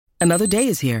Another day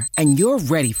is here, and you're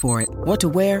ready for it. What to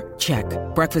wear? Check.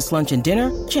 Breakfast, lunch, and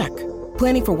dinner? Check.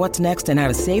 Planning for what's next and how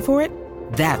to save for it?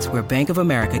 That's where Bank of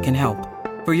America can help.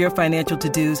 For your financial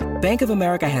to-dos, Bank of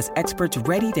America has experts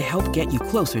ready to help get you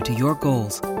closer to your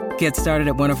goals. Get started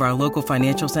at one of our local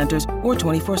financial centers or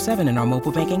 24/7 in our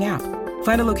mobile banking app.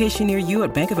 Find a location near you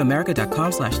at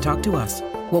bankofamerica.com/talktous.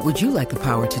 What would you like the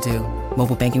power to do?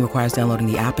 Mobile banking requires downloading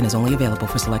the app and is only available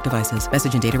for select devices.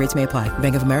 Message and data rates may apply.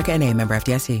 Bank of America N.A., member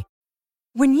FDIC.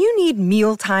 When you need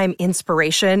mealtime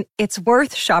inspiration, it's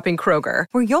worth shopping Kroger,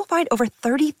 where you'll find over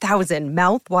 30,000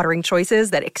 mouth-watering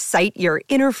choices that excite your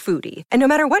inner foodie. And no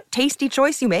matter what tasty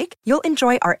choice you make, you'll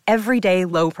enjoy our everyday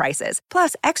low prices,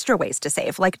 plus extra ways to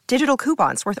save, like digital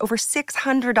coupons worth over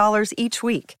 $600 each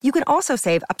week. You can also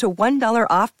save up to $1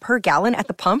 off per gallon at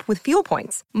the pump with fuel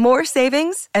points. More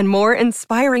savings and more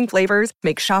inspiring flavors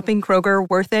make shopping Kroger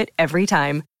worth it every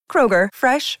time. Kroger,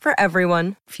 fresh for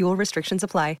everyone. Fuel restrictions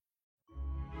apply.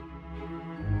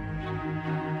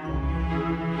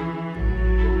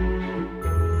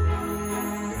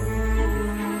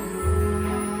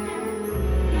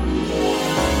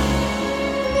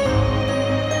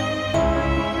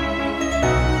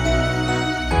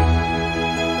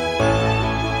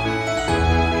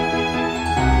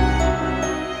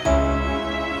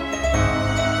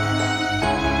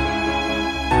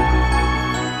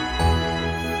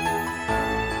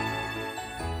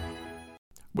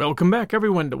 Welcome back,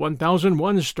 everyone, to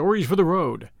 1001 Stories for the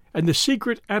Road and The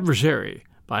Secret Adversary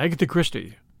by Agatha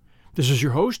Christie. This is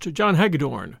your host, John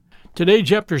Hagedorn. Today,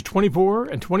 chapters 24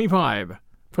 and 25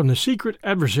 from The Secret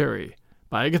Adversary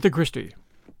by Agatha Christie.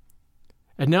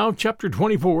 And now, chapter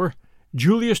 24,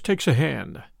 Julius Takes a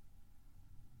Hand.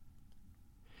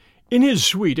 In his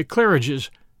suite at Claridge's,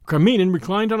 Carminin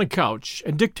reclined on a couch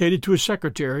and dictated to his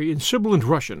secretary in sibilant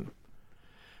Russian.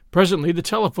 Presently the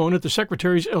telephone at the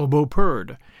secretary's elbow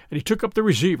purred, and he took up the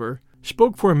receiver,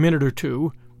 spoke for a minute or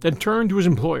two, then turned to his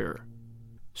employer.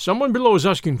 "Someone below is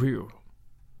asking for you."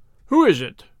 "Who is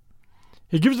it?"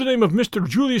 "He gives the name of Mr.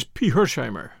 Julius P.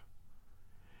 Hersheimer."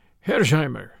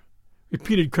 "Hersheimer,"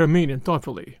 repeated Carminin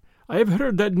thoughtfully. "I have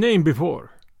heard that name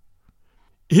before."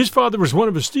 "His father was one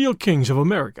of the steel kings of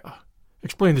America,"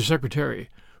 explained the secretary,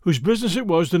 whose business it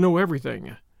was to know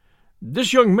everything.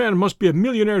 "This young man must be a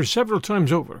millionaire several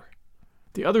times over."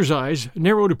 The other's eyes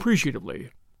narrowed appreciatively.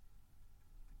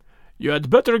 "You had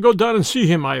better go down and see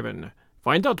him, Ivan.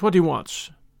 Find out what he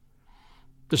wants."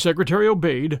 The secretary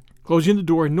obeyed, closing the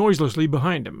door noiselessly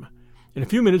behind him. In a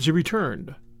few minutes he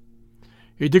returned.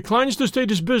 "He declines to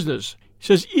state his business. He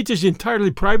says it is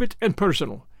entirely private and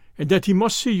personal, and that he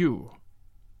must see you."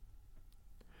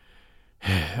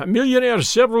 "A millionaire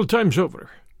several times over,"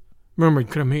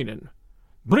 murmured Carminin.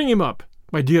 "Bring him up,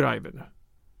 my dear Ivan."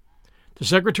 The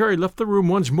secretary left the room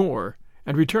once more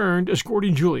and returned,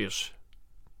 escorting Julius.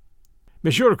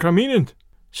 "Monsieur Carminin,"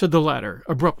 said the latter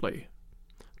abruptly.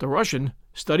 The Russian,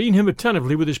 studying him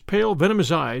attentively with his pale,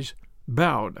 venomous eyes,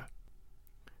 bowed.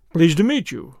 "Pleased to meet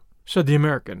you," said the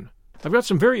American. "I've got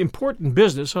some very important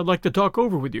business I'd like to talk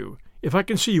over with you, if I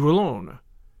can see you alone."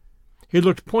 He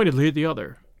looked pointedly at the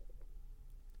other.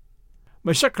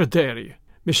 "My secretary,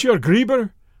 Monsieur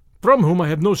Grieber, from whom I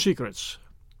have no secrets."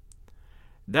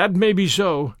 "That may be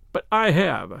so, but I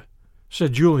have,"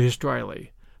 said Julius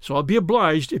dryly, "so I'll be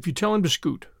obliged if you tell him to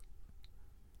scoot."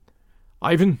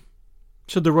 "Ivan,"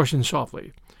 said the Russian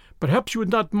softly, "perhaps you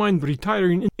would not mind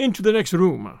retiring into the next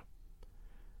room."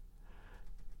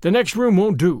 "The next room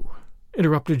won't do,"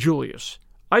 interrupted Julius.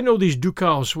 "I know these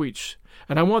ducal suites,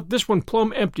 and I want this one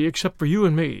plumb empty except for you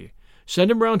and me.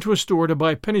 Send him round to a store to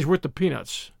buy a penny's worth of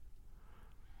peanuts."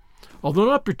 Although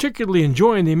not particularly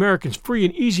enjoying the American's free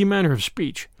and easy manner of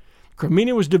speech,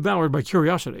 Carminin was devoured by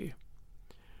curiosity.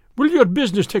 "Will your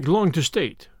business take long to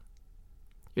state?"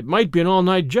 "It might be an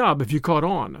all-night job if you caught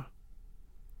on."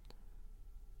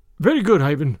 "Very good,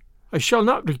 Ivan. I shall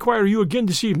not require you again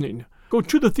this evening. Go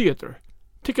to the theatre.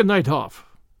 Take a night off."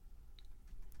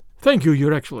 "Thank you,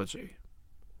 Your Excellency."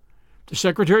 The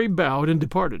secretary bowed and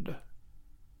departed.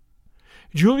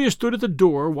 Julius stood at the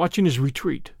door, watching his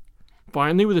retreat.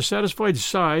 Finally, with a satisfied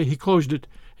sigh, he closed it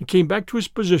and came back to his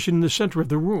position in the center of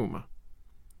the room.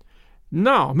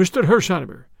 "Now, Mr.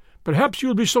 Hersheimer, perhaps you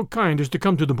will be so kind as to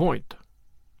come to the point."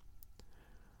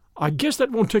 "I guess that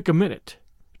won't take a minute,"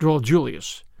 drawled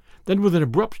Julius. Then, with an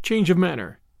abrupt change of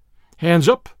manner, "Hands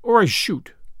up, or I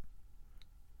shoot."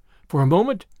 For a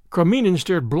moment, Carminin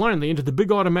stared blindly into the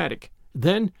big automatic.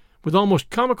 Then, with almost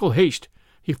comical haste,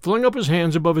 he flung up his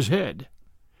hands above his head.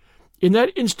 In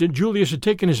that instant Julius had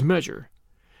taken his measure.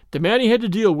 The man he had to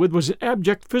deal with was an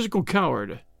abject physical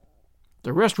coward.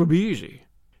 The rest would be easy.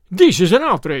 "This is an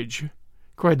outrage!"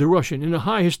 cried the Russian in a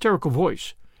high, hysterical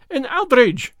voice. "An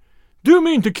outrage! Do you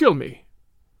mean to kill me?"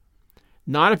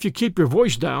 "Not if you keep your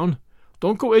voice down.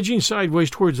 Don't go edging sideways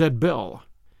towards that bell.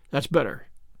 That's better.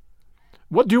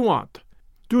 What do you want?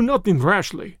 Do nothing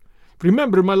rashly.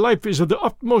 Remember, my life is of the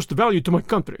utmost value to my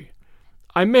country.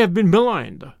 I may have been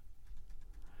maligned."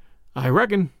 "I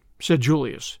reckon," said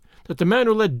Julius, "that the man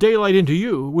who let daylight into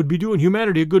you would be doing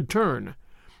humanity a good turn.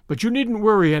 But you needn't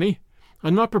worry any.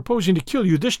 I'm not proposing to kill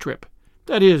you this trip.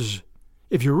 That is,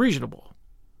 if you're reasonable."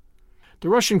 The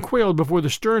Russian quailed before the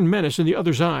stern menace in the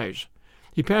other's eyes.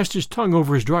 He passed his tongue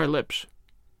over his dry lips.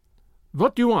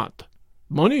 "What do you want?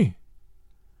 Money?"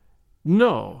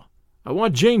 "No, I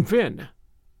want Jane Finn."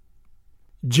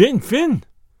 "Jane Finn?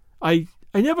 I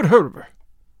never heard of her."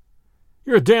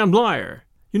 "You're a damned liar.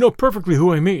 You know perfectly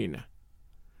who I mean."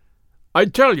 "I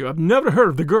tell you, I've never heard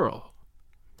of the girl."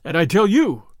 "And I tell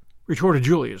you," retorted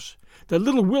Julius, "that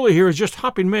little Willie here is just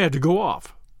hopping mad to go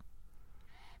off."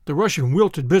 The Russian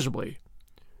wilted visibly.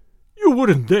 "You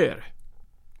wouldn't dare."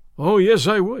 "Oh, yes,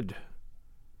 I would."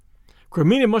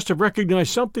 Cremina must have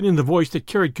recognized something in the voice that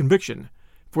carried conviction,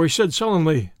 for he said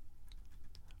sullenly,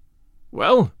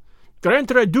 "Well,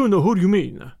 granted I do know who you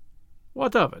mean.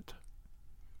 What of it?"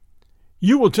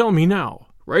 "You will tell me now,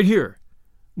 right here,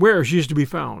 where she is to be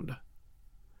found."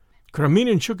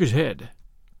 Cremina shook his head.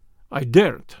 "I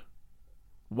daren't."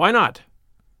 "Why not?"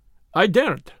 "I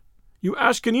daren't. You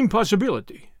ask an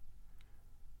impossibility."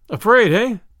 "Afraid,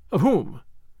 eh? Of whom?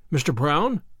 Mr.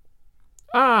 Brown?"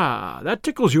 "Ah, that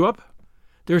tickles you up.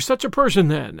 There's such a person,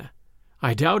 then.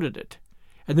 I doubted it,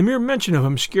 and the mere mention of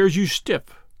him scares you stiff."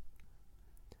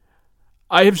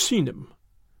 "I have seen him,"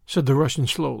 said the Russian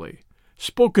slowly,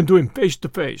 "spoken to him face to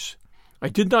face. I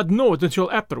did not know it until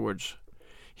afterwards.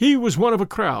 He was one of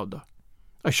a crowd.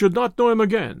 I should not know him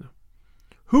again.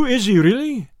 Who is he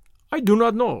really? I do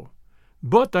not know.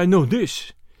 But I know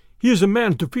this. He is a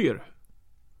man to fear."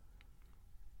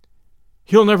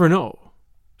 "He'll never know,"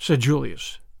 said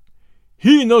Julius.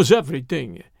 "He knows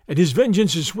everything, and his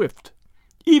vengeance is swift.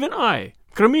 Even I,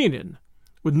 Creminin,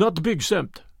 would not be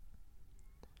exempt."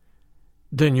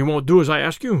 "Then you won't do as I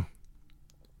ask you?"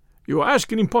 "You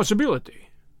ask an impossibility."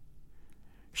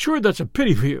 "Sure, that's a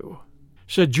pity for you,"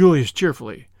 said Julius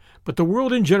cheerfully, "but the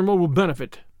world in general will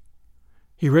benefit."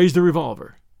 He raised the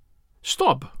revolver.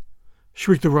 "Stop!"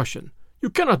 shrieked the Russian. "You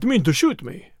cannot mean to shoot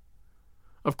me."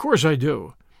 "Of course I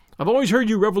do. I've always heard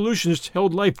you revolutionists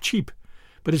held life cheap,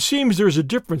 but it seems there is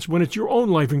a difference when it's your own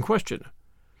life in question.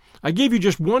 I gave you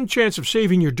just one chance of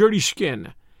saving your dirty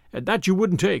skin, and that you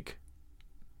wouldn't take."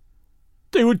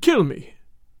 "They would kill me."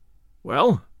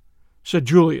 "Well," said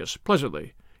Julius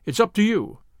pleasantly, "it's up to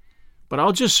you. But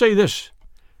I'll just say this.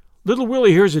 Little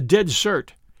Willie here's a dead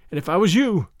cert, and if I was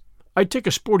you, I'd take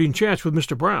a sporting chance with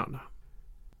Mr. Brown."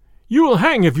 "You will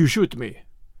hang if you shoot me,"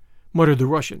 muttered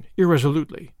the Russian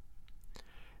irresolutely.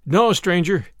 "No,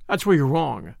 stranger, that's where you're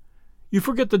wrong. You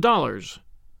forget the dollars.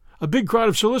 A big crowd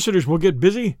of solicitors will get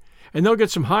busy, and they'll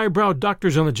get some high-brow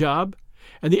doctors on the job,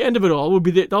 and the end of it all will be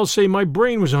that they'll say my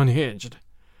brain was unhinged.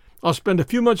 I'll spend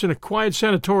a few months in a quiet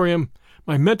sanatorium,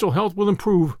 my mental health will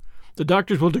improve, the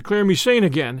doctors will declare me sane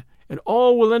again, and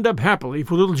all will end up happily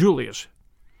for little Julius.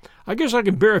 I guess I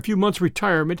can bear a few months'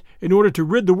 retirement in order to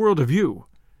rid the world of you.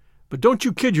 But don't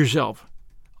you kid yourself.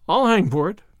 I'll hang for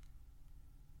it."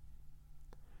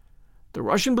 The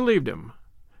Russian believed him.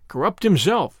 Corrupt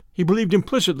himself, he believed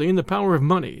implicitly in the power of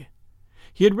money.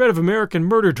 He had read of American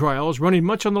murder trials running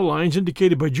much on the lines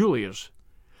indicated by Julius.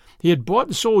 He had bought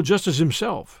and sold just as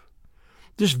himself.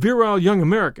 This virile young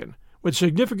American, with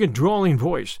significant drawling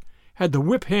voice, had the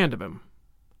whip hand of him.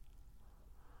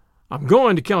 "I'm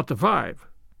going to count to 5,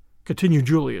 continued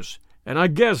Julius, "and I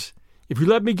guess, if you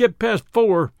let me get past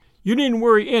 4, you needn't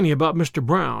worry any about Mr.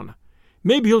 Brown.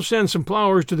 Maybe he'll send some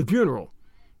flowers to the funeral,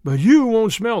 but you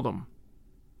won't smell them.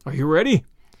 Are you ready?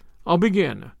 I'll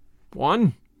begin.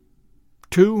 1,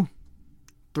 2,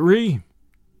 3,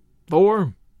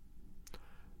 4.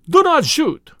 Do not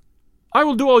shoot! I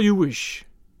will do all you wish."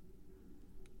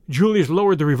 Julius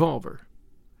lowered the revolver.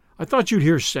 "I thought you'd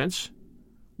hear sense.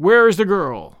 Where is the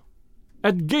girl?"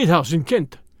 "At Gatehouse in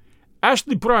Kent.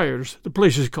 Ashley Priors, the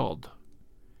place is called."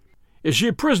 "Is she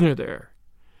a prisoner there?"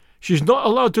 "She's not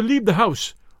allowed to leave the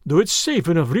house, though it's safe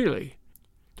enough, really.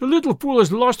 The little fool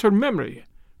has lost her memory.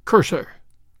 Curse her."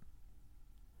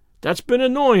 "That's been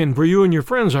annoying for you and your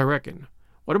friends, I reckon.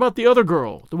 What about the other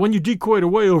girl, the one you decoyed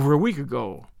away over a week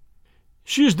ago?"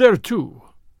 "She is there, too,"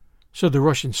 said the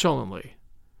Russian sullenly.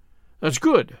 "That's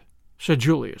good," said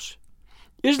Julius.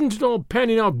 "Isn't it all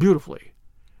panning out beautifully?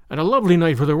 And a lovely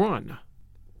night for the run."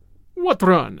 "What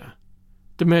run?"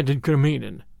 demanded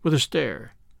Creminin, with a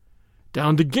stare.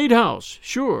 Down to Gatehouse,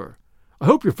 sure. I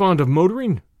hope you're fond of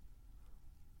motoring.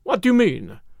 What do you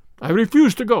mean? I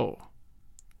refuse to go.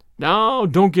 Now,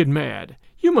 don't get mad.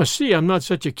 You must see I'm not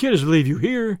such a kid as to leave you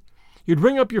here. You'd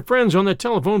ring up your friends on the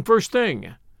telephone first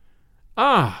thing.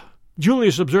 Ah,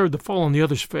 Julius observed the fall on the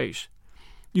other's face.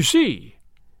 You see,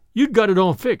 you'd got it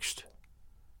all fixed.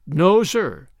 No,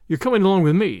 sir, you're coming along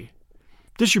with me.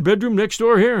 This your bedroom next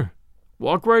door here?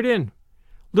 Walk right in.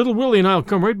 Little Willie and I'll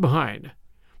come right behind.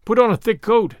 Put on a thick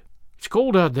coat. It's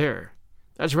cold out there.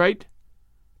 That's right.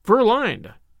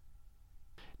 Fur-lined.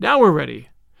 Now we're ready.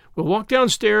 We'll walk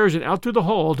downstairs and out through the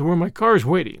hall to where my car's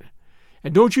waiting.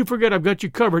 And don't you forget I've got you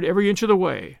covered every inch of the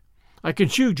way. I can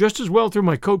shoot just as well through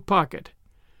my coat pocket.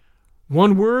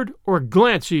 One word, or a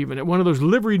glance even, at one of those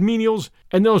liveried menials,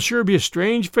 and there'll sure be a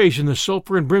strange face in the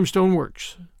sulphur and brimstone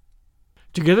works.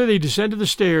 Together they descended the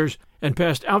stairs and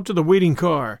passed out to the waiting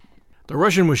car. The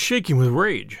Russian was shaking with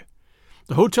rage.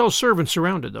 The hotel servants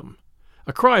surrounded them.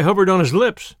 A cry hovered on his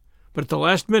lips, but at the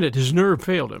last minute his nerve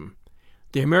failed him.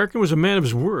 The American was a man of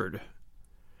his word.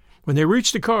 When they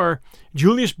reached the car,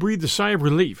 Julius breathed a sigh of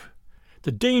relief.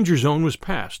 The danger zone was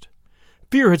past.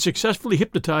 Fear had successfully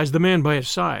hypnotized the man by his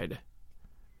side.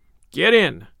 "Get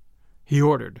in," he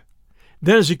ordered.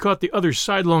 Then, as he caught the other's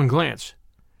sidelong glance,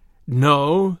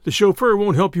 "No, the chauffeur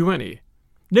won't help you any.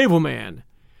 Naval man.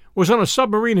 Was on a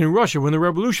submarine in Russia when the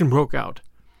revolution broke out.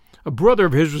 A brother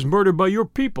of his was murdered by your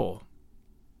people."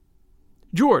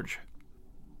 "George."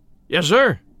 "Yes,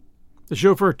 sir." The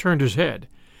chauffeur turned his head.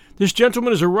 "This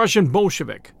gentleman is a Russian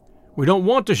Bolshevik. We don't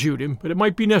want to shoot him, but it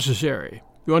might be necessary.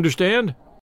 You understand?"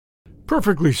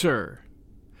 "Perfectly, sir."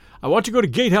 "I want to go to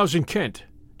Gatehouse in Kent.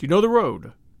 Do you know the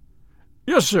road?"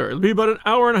 "Yes, sir. It'll be about an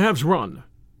hour and a half's run."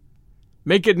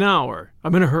 "Make it an hour.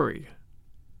 I'm in a hurry."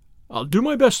 "I'll do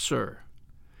my best, sir."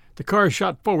 The car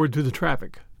shot forward through the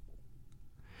traffic.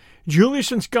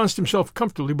 Julius ensconced himself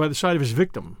comfortably by the side of his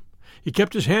victim. He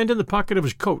kept his hand in the pocket of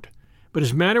his coat, but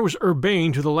his manner was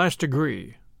urbane to the last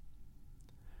degree.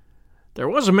 "There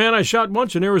was a man I shot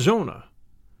once in Arizona,"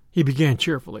 he began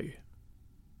cheerfully.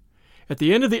 At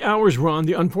the end of the hour's run,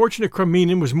 the unfortunate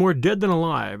Kremlin was more dead than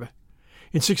alive.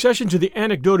 In succession to the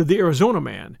anecdote of the Arizona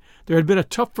man, there had been a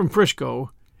tough from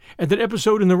Frisco, and an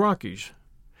episode in the Rockies.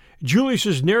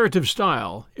 Julius's narrative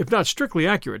style, if not strictly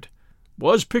accurate,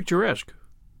 was picturesque.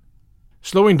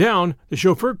 Slowing down, the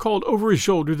chauffeur called over his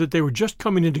shoulder that they were just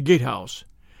coming into Gatehouse.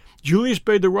 Julius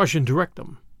bade the Russian direct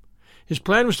them. His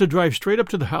plan was to drive straight up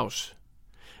to the house.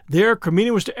 There,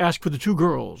 Kremlin was to ask for the two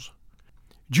girls.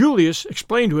 Julius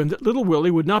explained to him that little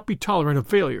Willie would not be tolerant of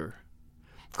failure.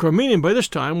 Kremlin, by this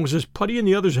time, was as putty in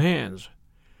the other's hands.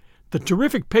 The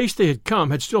terrific pace they had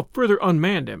come had still further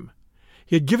unmanned him.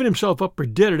 He had given himself up for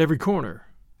dead at every corner.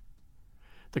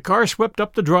 The car swept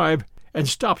up the drive and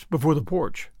stopped before the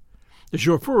porch. The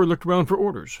chauffeur looked round for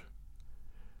orders.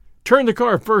 "Turn the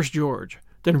car first, George,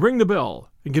 then ring the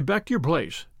bell and get back to your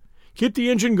place. Keep the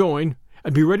engine going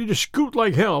and be ready to scoot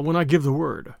like hell when I give the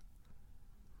word."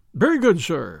 "Very good,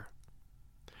 sir."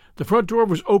 The front door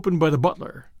was opened by the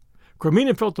butler.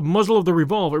 Kremlin felt the muzzle of the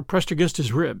revolver pressed against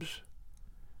his ribs.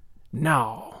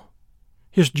 "Now,"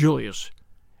 hissed Julius,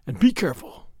 "and be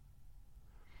careful."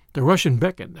 The Russian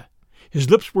beckoned. His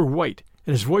lips were white,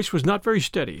 and his voice was not very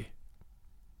steady.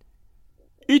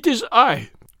 "It is I,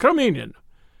 Kremlin.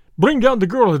 Bring down the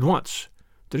girl at once.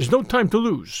 There is no time to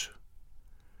lose."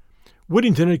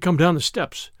 Whittington had come down the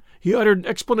steps. He uttered an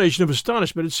exclamation of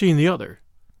astonishment at seeing the other.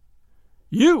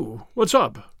 "You? What's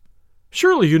up?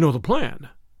 Surely you know the plan."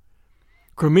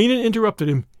 Kremlin interrupted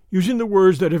him, using the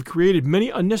words that have created many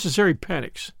unnecessary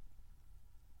panics.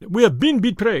 "We have been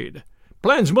betrayed.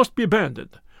 Plans must be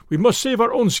abandoned. We must save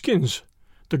our own skins.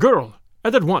 The girl,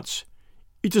 and at once.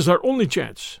 It is our only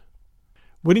chance."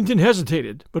 Whittington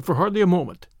hesitated, but for hardly a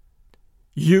moment.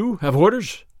 "You have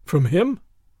orders? From him?"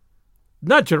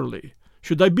 "Naturally.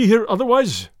 Should I be here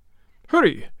otherwise?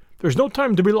 Hurry. There's no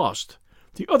time to be lost.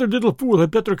 The other little fool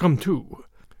had better come too."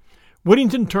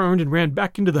 Whittington turned and ran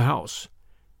back into the house.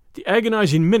 The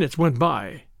agonizing minutes went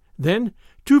by. Then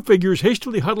 2 figures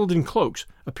hastily huddled in cloaks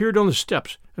appeared on the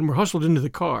steps and were hustled into the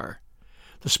car.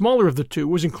 The smaller of the two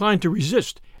was inclined to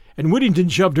resist, and Whittington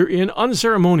shoved her in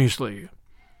unceremoniously.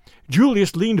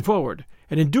 Julius leaned forward,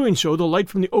 and in doing so the light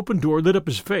from the open door lit up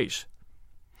his face.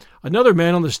 Another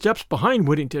man on the steps behind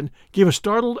Whittington gave a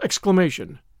startled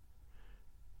exclamation.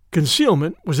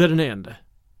 Concealment was at an end.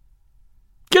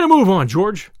 "Get a move on,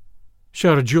 George!"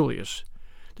 shouted Julius.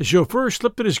 The chauffeur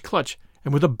slipped at his clutch,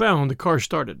 and with a bound the car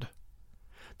started.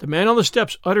 The man on the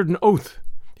steps uttered an oath.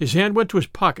 His hand went to his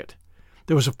pocket.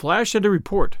 There was a flash and a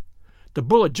report. The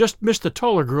bullet just missed the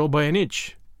taller girl by an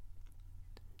inch.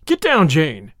 "Get down,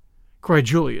 Jane!" cried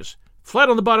Julius, Flat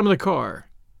on the bottom of the car."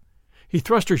 He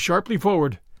thrust her sharply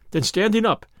forward, then standing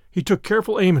up, he took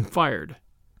careful aim and fired.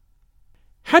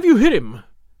 "Have you hit him?"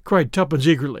 cried Tuppence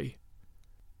eagerly.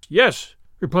 "Yes,"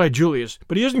 replied Julius,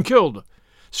 "but he isn't killed.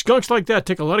 Skunks like that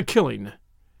take a lot of killing.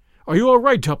 Are you all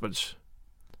right, Tuppence?"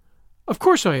 "Of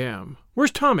course I am.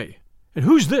 Where's Tommy? And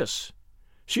who's this?"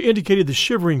 She indicated the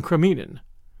shivering Creminen.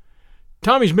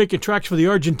 "Tommy's making tracks for the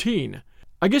Argentine.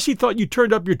 I guess he thought you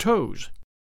turned up your toes."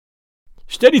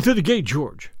 "Steady through the gate,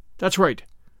 George. That's right.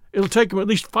 It'll take 'em at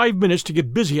least 5 minutes to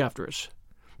get busy after us.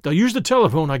 They'll use the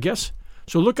telephone, I guess,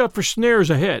 so look out for snares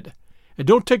ahead, and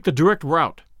don't take the direct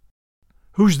route.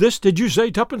 Who's this, did you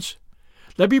say, Tuppence?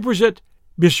 Let me present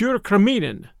Monsieur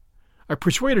Creminen. I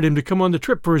persuaded him to come on the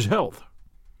trip for his health."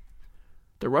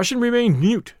 The Russian remained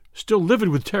mute, still livid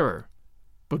with terror.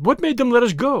 "But what made them let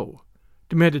us go?"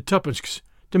 demanded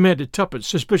Tuppence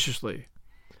suspiciously.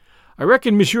 "I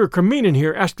reckon Monsieur Creminen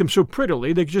here asked them so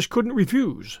prettily they just couldn't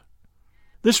refuse."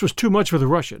 This was too much for the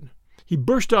Russian. He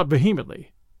burst out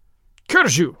vehemently.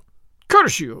 "Curse you!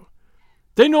 Curse you!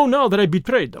 They know now that I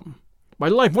betrayed them. My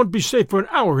life won't be safe for an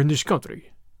hour in this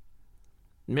country."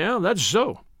 "Yeah, that's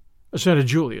so," assented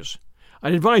Julius.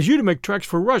 "I'd advise you to make tracks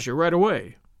for Russia right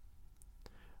away."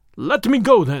 "Let me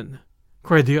go, then,"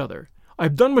 cried the other.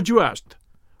 "I've done what you asked.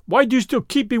 Why do you still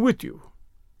keep me with you?"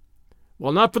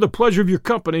 "Well, not for the pleasure of your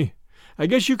company. I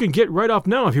guess you can get right off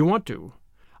now if you want to.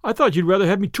 I thought you'd rather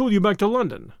have me tool you back to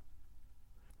London."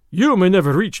 "You may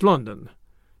never reach London,"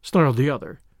 snarled the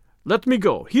other. "Let me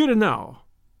go, here and now."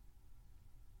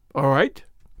 "All right.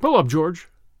 Pull up, George.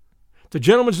 The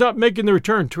gentleman's not making the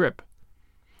return trip.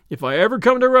 If I ever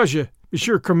come to Russia,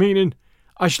 Monsieur Creminen,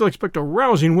 I shall expect a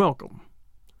rousing welcome."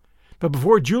 But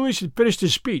before Julius had finished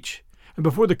his speech, and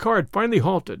before the car had finally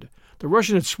halted, the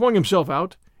Russian had swung himself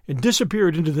out and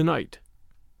disappeared into the night.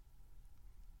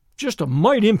 "Just a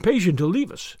mite impatient to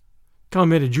leave us,"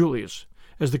 commented Julius,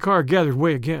 as the car gathered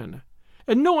way again.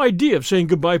 "And no idea of saying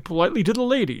goodbye politely to the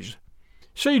ladies.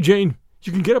 Say, Jane,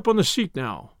 you can get up on the seat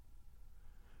now."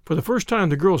 For the first time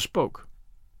the girl spoke.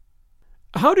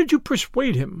 "How did you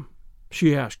persuade him?"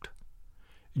 she asked.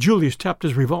 Julius tapped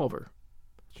his revolver.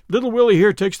 "Little Willie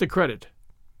here takes the credit."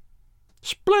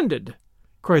 "Splendid!"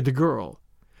 cried the girl.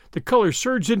 The color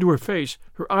surged into her face.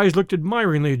 Her eyes looked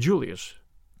admiringly at Julius.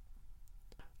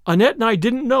 "Annette and I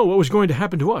didn't know what was going to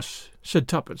happen to us," said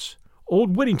Tuppence.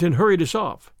 "Old Whittington hurried us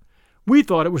off. We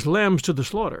thought it was lambs to the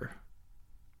slaughter."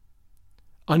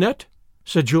 "Annette?"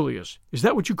 said Julius. "Is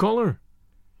that what you call her?"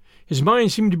 His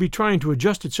mind seemed to be trying to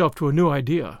adjust itself to a new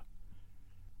idea.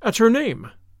 "That's her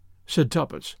name," said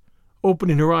Tuppence,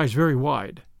 opening her eyes very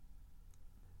wide.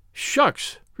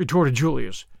 "Shucks," retorted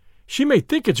Julius. "She may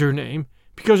think it's her name,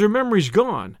 because her memory's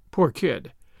gone, poor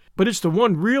kid. But it's the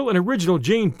one real and original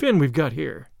Jane Finn we've got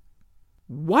here."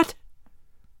 "What?"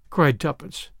 cried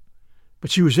Tuppence.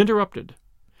 But she was interrupted.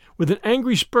 With an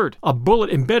angry spurt, a bullet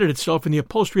embedded itself in the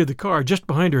upholstery of the car just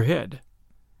behind her head.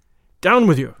 "Down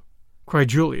with you!" cried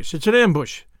Julius. "It's an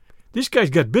ambush. This guy's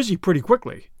got busy pretty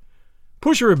quickly.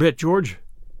 Push her a bit, George."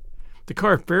 The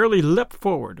car fairly leapt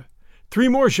forward. 3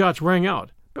 more shots rang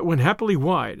out, but went happily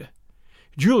wide.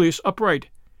 Julius, upright,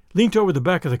 leant over the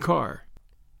back of the car.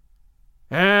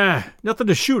 Nothing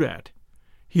to shoot at,"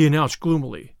 he announced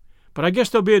gloomily. "But I guess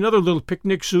there'll be another little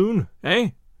picnic soon,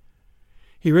 eh?"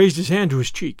 He raised his hand to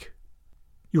his cheek.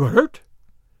 "You are hurt?"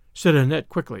 said Annette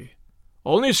quickly.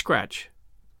 "Only a scratch."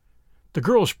 The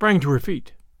girl sprang to her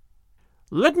feet.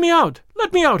 "Let me out!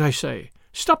 Let me out, I say!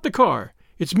 Stop the car!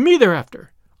 It's me they're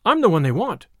after! I'm the one they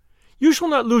want! You shall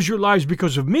not lose your lives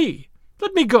because of me!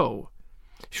 Let me go!"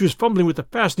 She was fumbling with the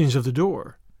fastenings of the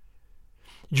door.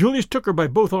 Julius took her by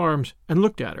both arms and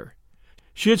looked at her.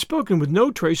 She had spoken with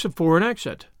no trace of foreign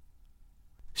accent.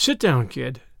 "Sit down,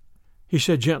 kid," he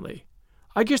said gently.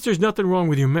 "I guess there's nothing wrong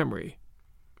with your memory.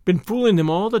 Been fooling them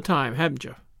all the time, haven't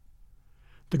you?"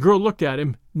 The girl looked at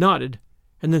him, nodded,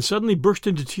 and then suddenly burst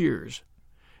into tears.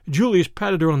 Julius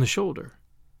patted her on the shoulder.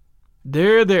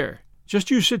 "There, there. Just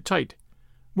you sit tight.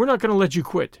 We're not going to let you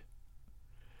quit."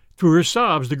 Through her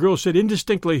sobs, the girl said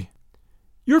indistinctly,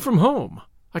 "You're from home.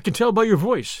 I can tell by your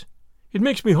voice. It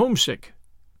makes me homesick."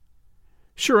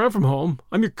 "Sure, I'm from home.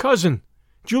 I'm your cousin,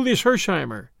 Julius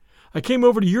Hersheimer. I came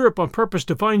over to Europe on purpose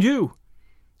to find you.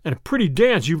 And a pretty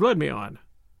dance you've led me on."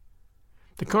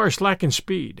 The car slackened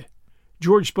speed.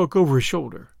 George spoke over his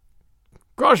shoulder.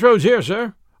 "Crossroads here,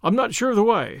 sir. I'm not sure of the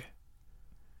way."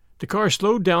 The car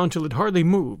slowed down till it hardly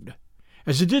moved.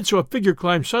 As it did so, a figure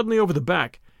climbed suddenly over the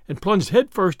back and plunged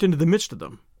headfirst into the midst of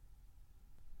them.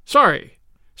 "Sorry,"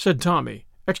 said Tommy,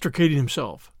 extricating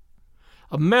himself.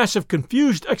 A mass of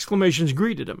confused exclamations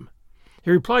greeted him. He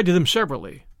replied to them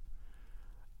severally.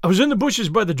 I was in the bushes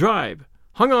by the drive,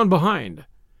 hung on behind.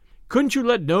 Couldn't you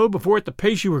let know before at the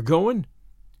pace you were going?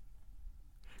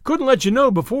 Couldn't let you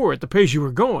know before at the pace you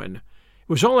were going. It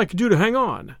was all I could do to hang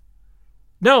on.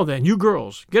 Now then, you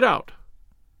girls, get out.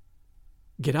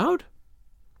 Get out?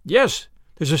 Yes,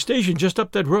 there's a station just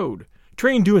up that road.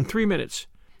 Train due in 3 minutes.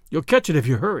 You'll catch it if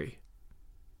you hurry.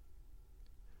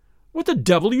 What the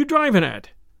devil are you driving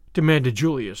at? Demanded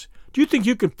Julius. Do you think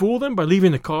you can fool them by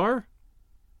leaving the car?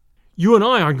 You and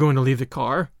I aren't going to leave the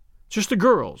car. Just the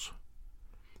girls.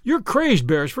 You're crazed,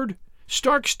 Beresford.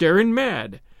 Stark staring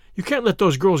mad. You can't let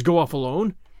those girls go off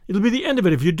alone. It'll be the end of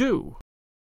it if you do.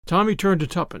 Tommy turned to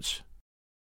Tuppence.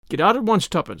 Get out at once,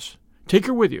 Tuppence. Take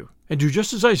her with you, and do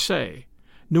just as I say.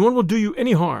 No one will do you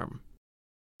any harm.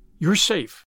 You're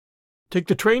safe. Take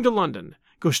the train to London.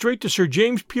 Go straight to Sir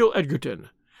James Peel Edgerton.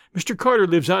 Mr. Carter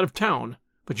lives out of town,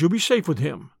 but you'll be safe with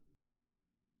him.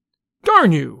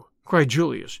 Darn you! Cried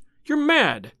Julius. You're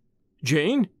mad.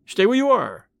 Jane, stay where you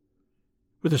are.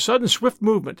 With a sudden swift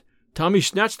movement, Tommy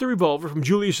snatched the revolver from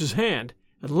Julius's hand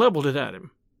and leveled it at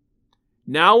him.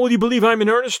 Now will you believe I'm in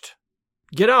earnest?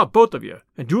 Get out, both of you,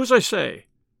 and do as I say,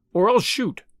 or I'll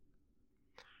shoot.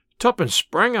 Tuppence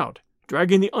sprang out,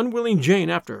 dragging the unwilling Jane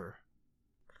after her.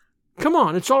 Come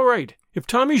on, it's all right. If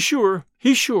Tommy's sure,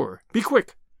 he's sure. Be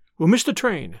quick. We'll miss the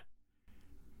train.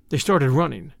 They started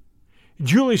running.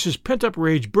 Julius's pent-up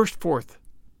rage burst forth.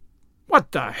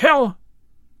 What the hell?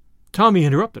 Tommy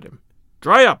interrupted him.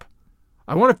 Dry up.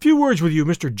 I want a few words with you,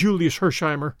 Mr. Julius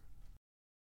Hersheimer.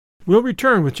 We'll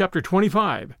return with Chapter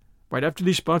 25, right after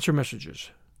these sponsor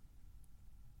messages.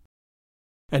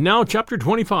 And now Chapter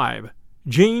 25,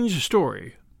 Jane's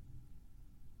Story.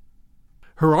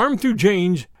 Her arm through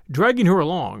Jane's, dragging her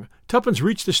along, Tuppence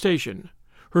reached the station.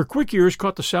 Her quick ears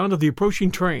caught the sound of the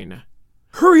approaching train.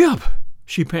 Hurry up,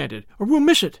 she panted, or we'll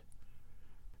miss it.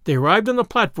 They arrived on the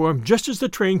platform just as the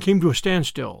train came to a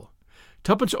standstill.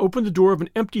 Tuppence opened the door of an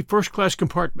empty first-class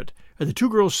compartment, and the two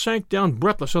girls sank down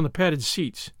breathless on the padded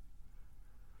seats.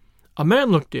 A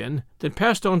man looked in, then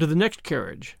passed on to the next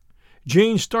carriage.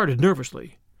 Jane started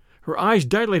nervously. Her eyes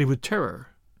dilated with terror.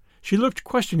 She looked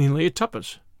questioningly at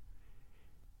Tuppence.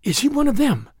 Is he one of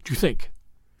them, do you think?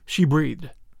 She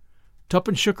breathed.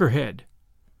 Tuppence shook her head.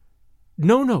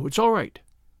 No, it's all right.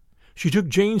 She took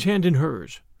Jane's hand in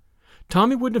hers.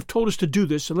 Tommy wouldn't have told us to do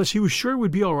this unless he was sure we'd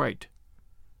be all right.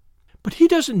 But he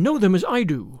doesn't know them as I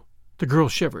do. The girl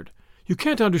shivered. You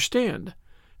can't understand.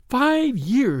 5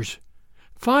 years.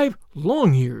 5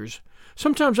 long years.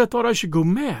 Sometimes I thought I should go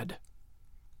mad.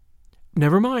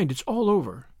 Never mind, it's all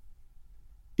over.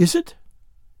 Is it?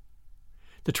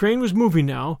 The train was moving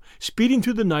now, speeding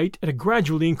through the night at a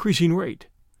gradually increasing rate.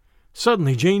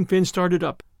 Suddenly Jane Finn started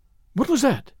up. What was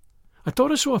that? I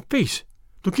thought I saw a face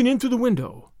looking in through the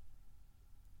window.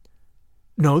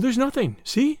 No, there's nothing.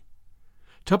 See?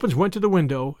 Tuppence went to the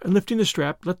window and, lifting the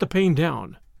strap, let the pane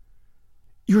down.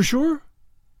 You're sure?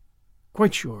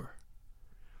 Quite sure.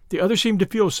 The other seemed to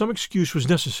feel some excuse was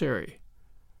necessary.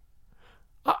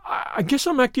 I guess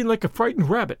I'm acting like a frightened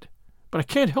rabbit, but I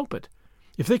can't help it.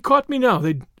 If they caught me now,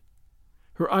 they'd...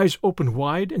 Her eyes opened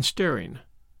wide and staring.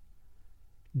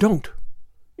 Don't,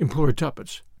 implored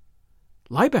Tuppence.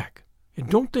 Lie back, and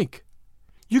don't think.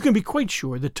 You can be quite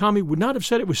sure that Tommy would not have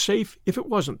said it was safe if it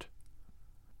wasn't.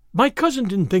 My cousin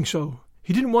didn't think so.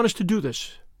 He didn't want us to do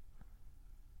this.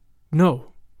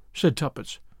 No, said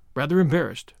Tuppence, rather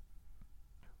embarrassed.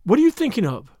 What are you thinking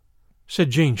of? Said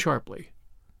Jane sharply.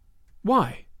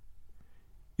 Why?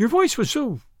 Your voice was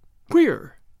so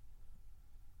queer.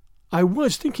 I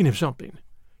was thinking of something,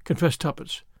 confessed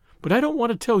Tuppence, but I don't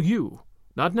want to tell you.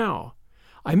 Not now.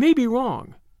 I may be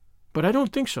wrong, but I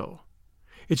don't think so.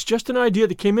 It's just an idea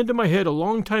that came into my head a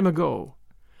long time ago.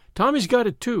 Tommy's got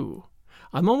it too.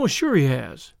 I'm almost sure he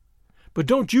has. But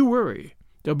don't you worry.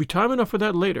 There'll be time enough for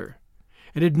that later.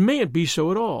 And it mayn't be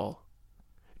so at all.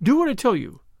 Do what I tell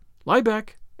you. Lie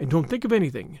back and don't think of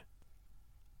anything.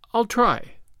 I'll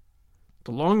try.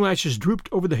 The long lashes drooped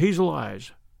over the hazel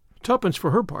eyes. Tuppence,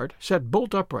 for her part, sat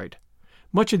bolt upright,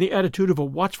 much in the attitude of a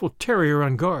watchful terrier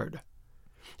on guard.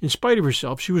 In spite of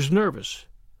herself, she was nervous.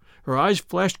 Her eyes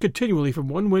flashed continually from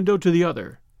one window to the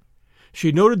other.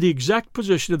 She noted the exact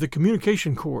position of the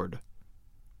communication cord.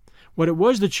 What it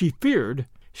was that she feared,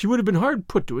 she would have been hard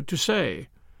put to it to say,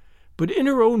 but in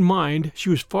her own mind she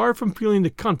was far from feeling the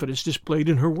confidence displayed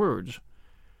in her words.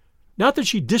 Not that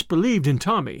she disbelieved in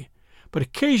Tommy, but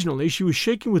occasionally she was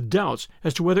shaken with doubts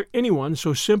as to whether anyone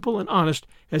so simple and honest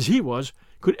as he was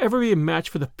could ever be a match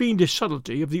for the fiendish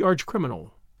subtlety of the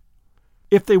arch-criminal.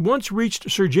 If they once reached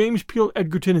Sir James Peel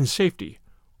Edgerton in safety,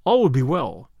 all would be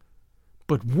well.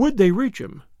 But would they reach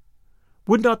him?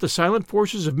 Would not the silent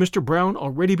forces of Mr. Brown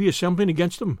already be assembling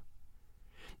against them?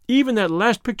 Even that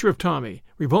last picture of Tommy,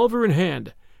 revolver in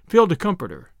hand, failed to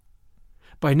comfort her.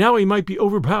 By now he might be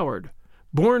overpowered,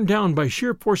 borne down by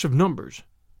sheer force of numbers.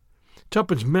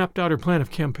 Tuppence mapped out her plan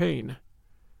of campaign.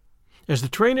 As the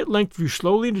train at length drew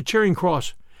slowly into Charing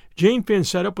Cross, Jane Finn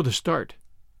sat up with a start.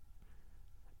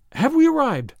 "Have we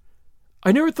arrived?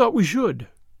 I never thought we should."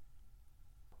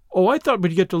 "Oh, I thought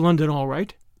we'd get to London all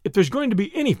right. If there's going to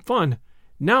be any fun,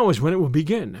 now is when it will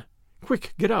begin.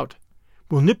 Quick, get out.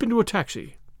 We'll nip into a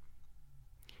taxi."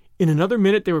 In another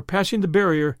minute they were passing the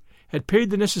barrier, had paid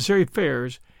the necessary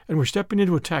fares, and were stepping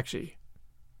into a taxi.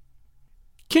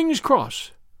 "King's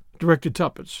Cross," directed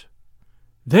Tuppence.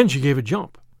 Then she gave a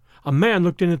jump. A man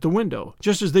looked in at the window,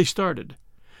 just as they started.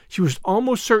 She was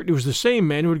almost certain it was the same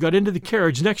man who had got into the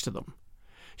carriage next to them.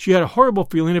 She had a horrible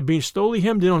feeling of being slowly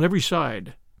hemmed in on every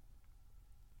side.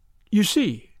 "You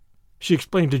see," she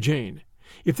explained to Jane,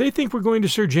 "if they think we're going to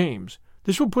Sir James,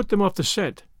 this will put them off the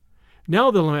scent.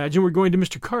 Now they'll imagine we're going to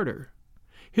Mr. Carter.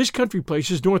 His country place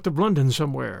is north of London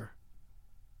somewhere."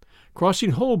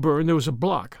 Crossing Holborn there was a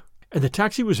block, and the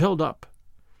taxi was held up.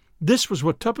 This was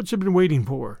what Tuppence had been waiting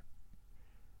for.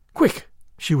 "Quick,"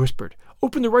 she whispered,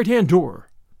 "open the right-hand door."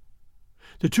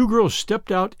 The two girls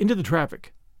stepped out into the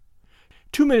traffic.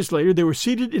 2 minutes later they were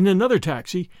seated in another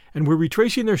taxi and were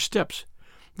retracing their steps,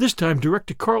 this time direct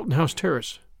to Carlton House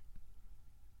Terrace.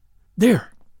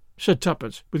 "There," said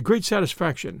Tuppence, with great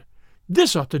satisfaction.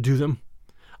 "This ought to do them.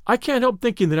 I can't help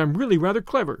thinking that I'm really rather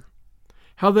clever.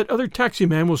 How that other taxi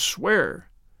man will swear!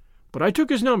 But I took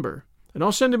his number, and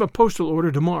I'll send him a postal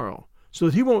order tomorrow, so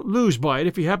that he won't lose by it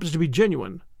if he happens to be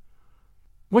genuine.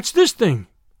 What's this thing?"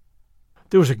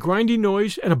 There was a grinding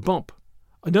noise and a bump.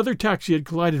 Another taxi had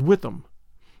collided with them.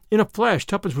 In a flash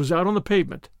Tuppence was out on the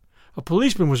pavement. A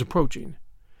policeman was approaching.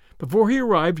 Before he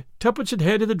arrived, Tuppence had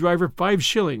handed the driver 5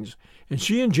 shillings, and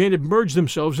she and Jane had merged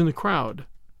themselves in the crowd.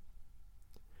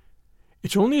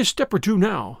 "It's only a step or two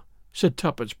now," said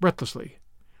Tuppence breathlessly.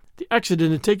 The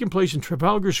accident had taken place in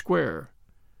Trafalgar Square.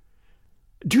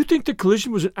 "Do you think the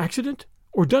collision was an accident,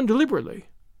 or done deliberately?"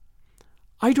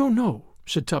 "I don't know,"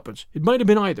 said Tuppence. "It might have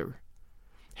been either."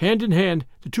 Hand in hand,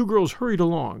 the two girls hurried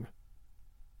along.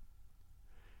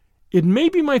 "It may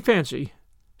be my fancy,"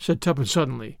 said Tuppence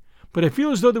suddenly, "but I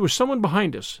feel as though there was someone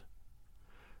behind us."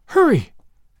 "Hurry!"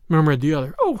 murmured the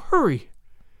other. "Oh, hurry!"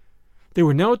 They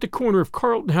were now at the corner of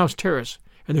Carlton House Terrace,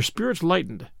 and their spirits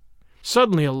lightened.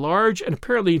 Suddenly a large and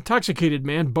apparently intoxicated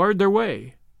man barred their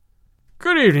way.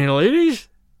 "Good evening, ladies,"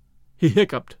 he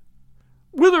hiccuped.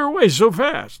 "Whither away so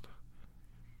fast?"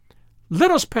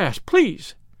 "Let us pass,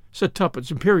 please," said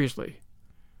Tuppence imperiously.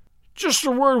 "Just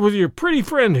a word with your pretty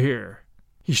friend here."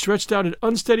 He stretched out an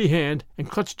unsteady hand and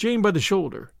clutched Jane by the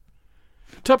shoulder.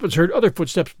 Tuppence heard other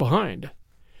footsteps behind.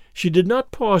 She did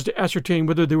not pause to ascertain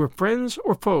whether they were friends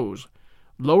or foes.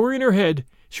 Lowering her head,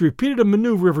 she repeated a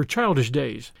maneuver of her childish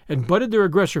days, and butted their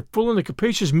aggressor full in the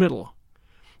capacious middle.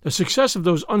 The success of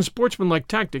those unsportsmanlike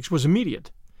tactics was immediate.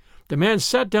 The man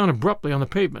sat down abruptly on the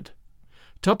pavement.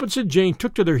 Tuppence and Jane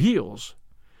took to their heels.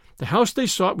 The house they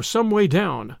sought was some way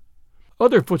down.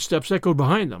 Other footsteps echoed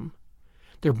behind them.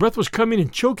 Their breath was coming in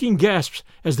choking gasps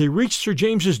as they reached Sir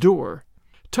James's door.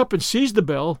 Tuppence seized the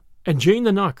bell, and Jane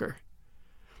the knocker.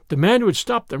 The man who had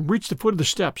stopped them reached the foot of the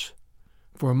steps.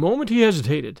 For a moment he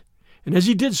hesitated, and as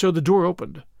he did so the door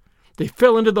opened. They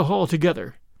fell into the hall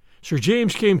together. Sir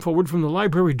James came forward from the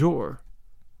library door.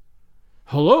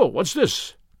 "Hullo, what's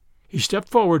this?" He stepped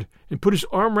forward and put his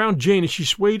arm round Jane as she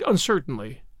swayed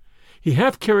uncertainly. He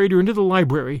half carried her into the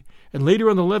library and laid her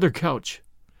on the leather couch.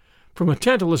 From a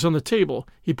tantalus on the table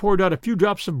he poured out a few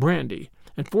drops of brandy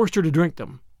and forced her to drink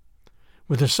them.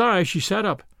 With a sigh she sat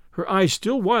up, her eyes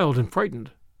still wild and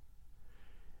frightened.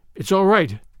 "It's all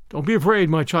right. Don't be afraid,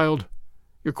 my child.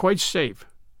 You're quite safe."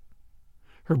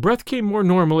 Her breath came more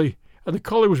normally, and the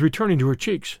color was returning to her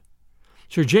cheeks.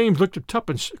 Sir James looked at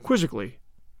Tuppence quizzically.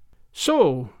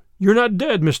 "So, you're not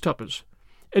dead, Miss Tuppence,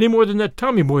 any more than that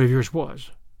Tommy boy of yours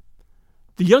was."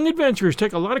 "The young adventurers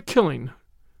take a lot of killing,"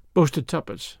 boasted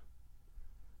Tuppence.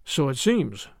 "So it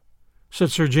seems,"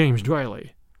 said Sir James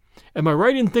dryly. "Am I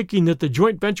right in thinking that the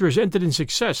joint venture has ended in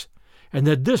success, and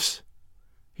that this—"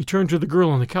 he turned to the girl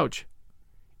on the couch—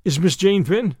 "is Miss Jane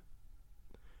Finn?"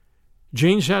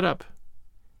 Jane sat up.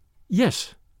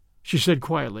 "Yes," she said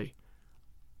quietly.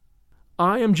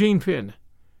 "I am Jane Finn,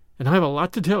 and I have a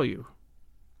lot to tell you."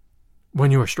 "When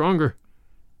you are stronger."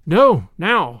 "No,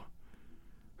 now."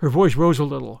 Her voice rose a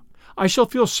little. "I shall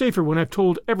feel safer when I've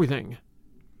told everything."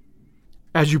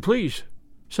 "As you please,"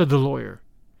 said the lawyer.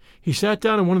 He sat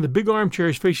down in one of the big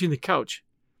armchairs facing the couch.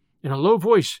 In a low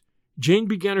voice, Jane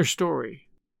began her story.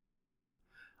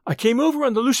 I came over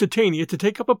on the Lusitania to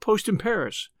take up a post in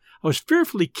Paris. I was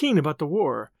fearfully keen about the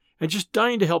war, and just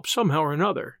dying to help somehow or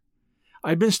another. I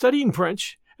had been studying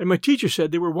French, and my teacher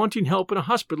said they were wanting help in a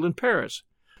hospital in Paris,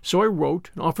 so I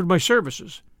wrote and offered my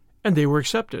services, and they were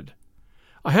accepted.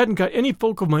 I hadn't got any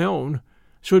folk of my own,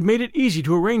 so it made it easy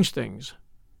to arrange things.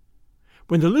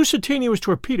 When the Lusitania was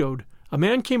torpedoed, a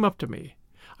man came up to me.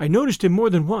 I noticed him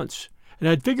more than once, and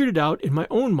I'd figured it out in my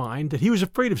own mind that he was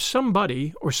afraid of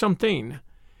somebody or something.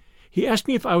 He asked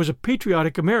me if I was a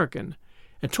patriotic American,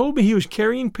 and told me he was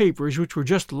carrying papers which were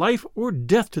just life or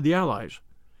death to the Allies.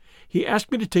 He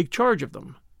asked me to take charge of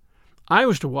them. I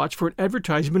was to watch for an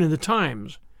advertisement in the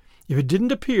Times. If it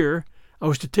didn't appear, I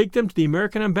was to take them to the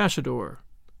American ambassador.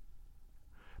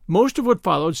 Most of what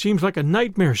followed seems like a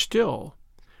nightmare still.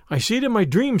 I see it in my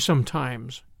dreams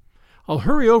sometimes. I'll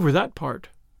hurry over that part.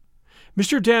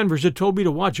 Mr. Danvers had told me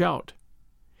to watch out.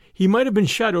 He might have been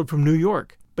shadowed from New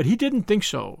York, but he didn't think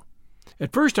so.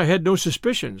 At first I had no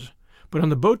suspicions, but on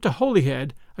the boat to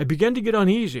Holyhead I began to get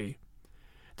uneasy.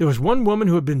 There was one woman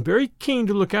who had been very keen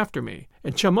to look after me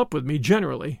and chum up with me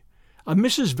generally, a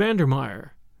Mrs.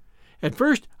 Vandermeyer. At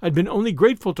first I'd been only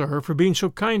grateful to her for being so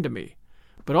kind to me,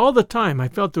 but all the time I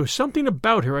felt there was something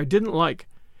about her I didn't like,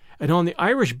 and on the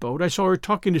Irish boat I saw her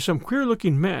talking to some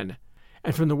queer-looking men,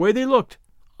 and from the way they looked,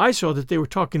 I saw that they were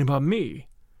talking about me.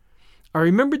 I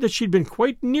remembered that she'd been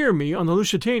quite near me on the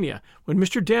Lusitania when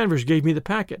Mr. Danvers gave me the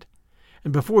packet,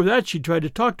 and before that she'd tried to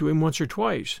talk to him once or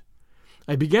twice.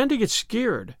 I began to get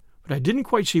scared, but I didn't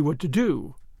quite see what to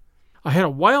do. I had a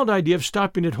wild idea of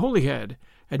stopping at Holyhead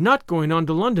and not going on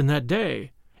to London that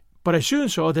day, but I soon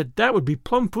saw that that would be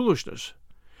plumb foolishness.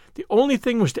 The only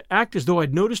thing was to act as though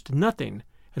I'd noticed nothing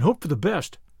and hope for the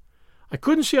best. I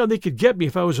couldn't see how they could get me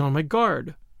if I was on my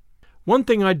guard. One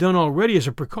thing I'd done already as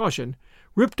a precaution,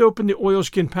 ripped open the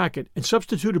oilskin packet and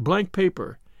substituted blank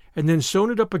paper, and then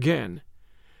sewn it up again.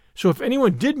 So if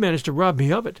anyone did manage to rob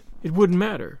me of it, it wouldn't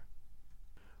matter.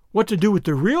 What to do with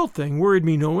the real thing worried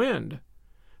me no end.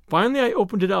 Finally I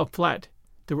opened it out flat.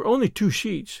 There were only 2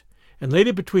 sheets, and laid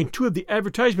it between 2 of the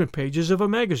advertisement pages of a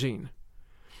magazine.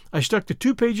 I stuck the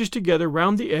 2 pages together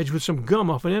round the edge with some gum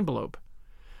off an envelope.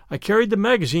 I carried the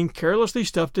magazine carelessly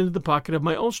stuffed into the pocket of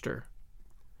my ulster.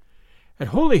 At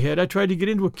Holyhead I tried to get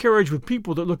into a carriage with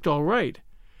people that looked all right,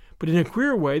 but in a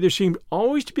queer way there seemed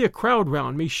always to be a crowd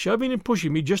round me, shoving and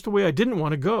pushing me just the way I didn't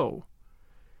want to go.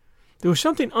 There was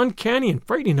something uncanny and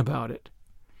frightening about it.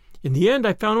 In the end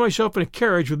I found myself in a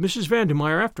carriage with Mrs.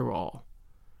 Vandermeyer after all.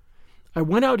 I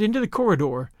went out into the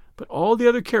corridor, but all the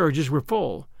other carriages were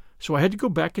full, so I had to go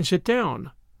back and sit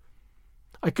down.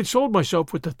 I consoled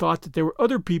myself with the thought that there were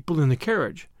other people in the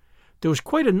carriage. There was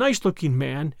quite a nice-looking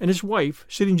man and his wife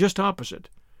sitting just opposite,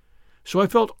 so I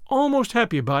felt almost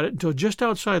happy about it until just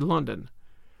outside London.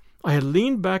 I had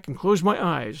leaned back and closed my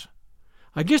eyes.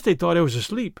 I guess they thought I was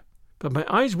asleep, but my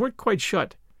eyes weren't quite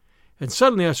shut, and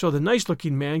suddenly I saw the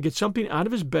nice-looking man get something out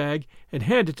of his bag and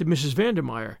hand it to Mrs.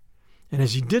 Vandermeyer, and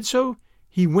as he did so,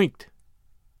 he winked.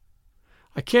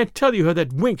 I can't tell you how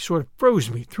that wink sort of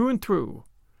froze me through and through.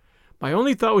 My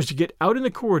only thought was to get out in the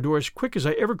corridor as quick as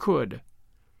I ever could.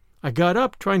 I got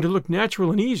up, trying to look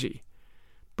natural and easy.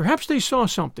 Perhaps they saw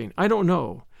something, I don't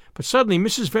know, but suddenly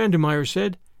Mrs. Vandermeyer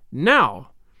said,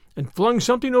 "Now!" and flung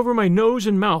something over my nose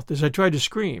and mouth as I tried to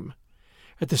scream.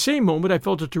 At the same moment I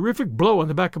felt a terrific blow on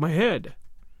the back of my head.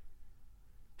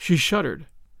 She shuddered.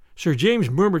 Sir James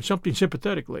murmured something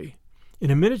sympathetically.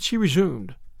 In a minute she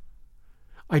resumed.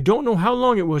 I don't know how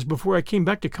long it was before I came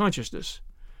back to consciousness.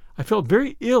 I felt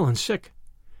very ill and sick.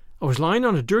 I was lying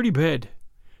on a dirty bed.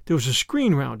 There was a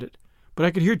screen round it, but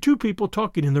I could hear 2 people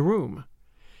talking in the room.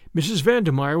 Mrs.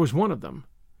 Vandermeyer was one of them.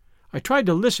 I tried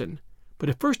to listen, but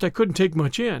at first I couldn't take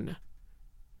much in.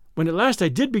 When at last I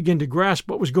did begin to grasp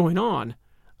what was going on,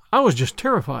 I was just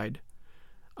terrified.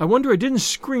 I wonder I didn't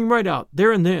scream right out,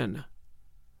 there and then.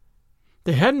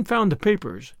 They hadn't found the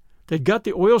papers. They'd got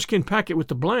the oilskin packet with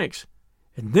the blanks,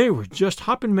 and they were just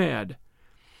hopping mad.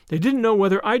 They didn't know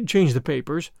whether I'd changed the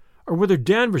papers, or whether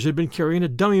Danvers had been carrying a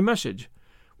dummy message,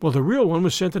 while the real one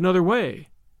was sent another way.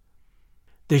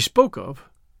 They spoke of,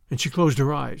 and she closed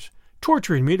her eyes,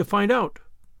 torturing me to find out.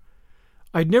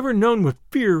 I'd never known what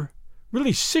fear,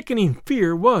 really sickening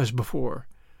fear, was before.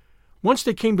 Once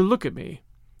they came to look at me.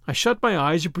 I shut my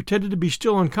eyes and pretended to be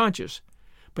still unconscious,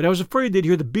 but I was afraid they'd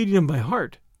hear the beating of my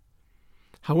heart.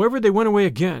 However, they went away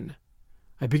again.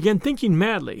 I began thinking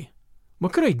madly.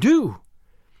 What could I do?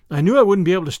 I knew I wouldn't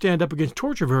be able to stand up against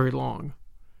torture very long.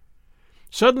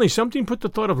 Suddenly something put the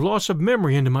thought of loss of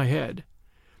memory into my head.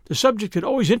 The subject had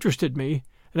always interested me,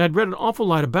 and I'd read an awful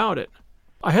lot about it.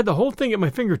 I had the whole thing at my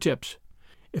fingertips.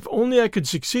 If only I could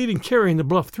succeed in carrying the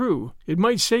bluff through, it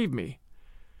might save me.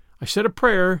 I said a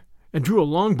prayer and drew a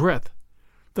long breath.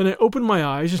 Then I opened my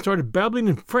eyes and started babbling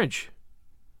in French.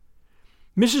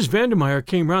 Mrs. Vandermeyer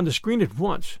came round the screen at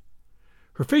once.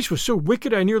 Her face was so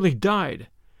wicked I nearly died,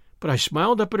 but I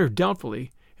smiled up at her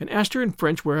doubtfully and asked her in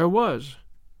French where I was.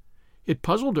 It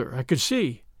puzzled her, I could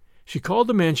see. She called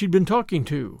the man she'd been talking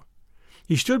to.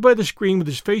 He stood by the screen with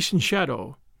his face in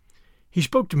shadow. He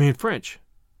spoke to me in French.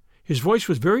 His voice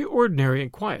was very ordinary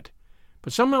and quiet,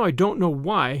 but somehow I don't know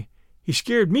why, he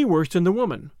scared me worse than the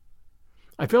woman.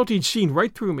 I felt he'd seen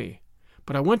right through me,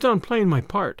 but I went on playing my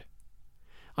part.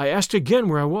 I asked again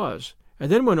where I was,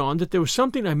 and then went on that there was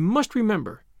something I must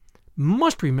remember.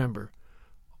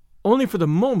 Only for the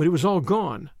moment it was all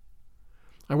gone.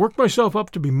 I worked myself up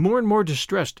to be more and more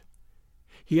distressed.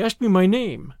 He asked me my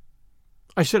name.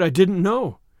 I said I didn't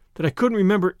know, that I couldn't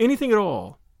remember anything at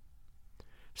all.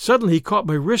 Suddenly he caught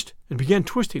my wrist and began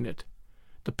twisting it.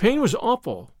 The pain was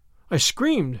awful. I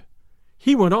screamed.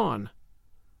 He went on.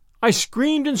 I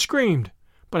screamed and screamed,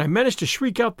 but I managed to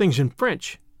shriek out things in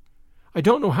French. I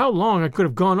don't know how long I could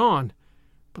have gone on,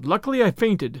 but luckily I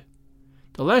fainted.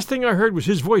 The last thing I heard was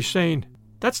his voice saying,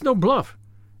 "That's no bluff.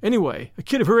 Anyway, a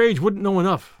kid of her age wouldn't know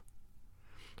enough."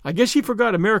 I guess he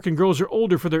forgot American girls are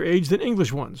older for their age than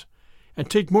English ones, and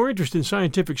take more interest in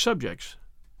scientific subjects.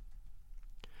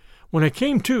 When I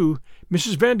came to,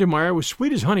 Mrs. Vandermeyer was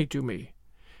sweet as honey to me.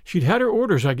 She'd had her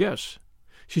orders, I guess.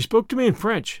 She spoke to me in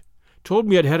French, told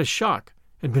me I'd had a shock,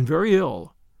 and been very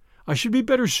ill. I should be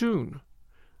better soon.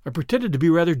 I pretended to be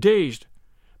rather dazed,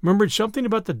 murmured something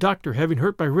about the doctor having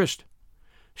hurt my wrist.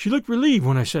 She looked relieved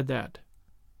when I said that.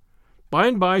 By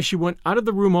and by she went out of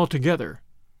the room altogether.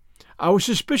 I was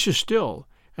suspicious still,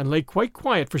 and lay quite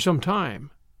quiet for some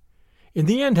time. In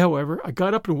the end, however, I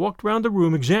got up and walked round the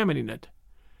room examining it.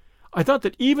 I thought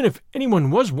that even if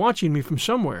anyone was watching me from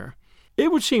somewhere,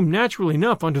 it would seem natural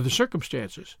enough under the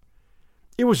circumstances.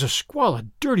 It was a squalid,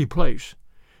 dirty place.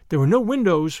 There were no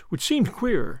windows, which seemed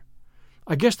queer.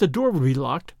 I guessed the door would be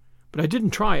locked, but I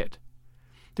didn't try it.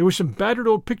 There were some battered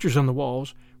old pictures on the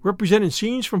walls, representing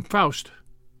scenes from Faust.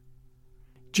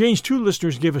 Jane's two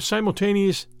listeners gave a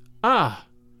simultaneous, "Ah!"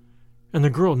 and the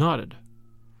girl nodded.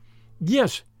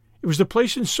 Yes, it was the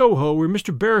place in Soho where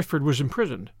Mr. Beresford was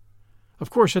imprisoned. Of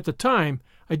course, at the time,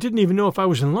 I didn't even know if I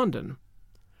was in London.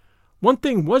 One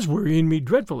thing was worrying me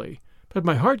dreadfully, but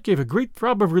my heart gave a great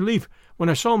throb of relief when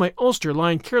I saw my ulster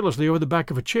lying carelessly over the back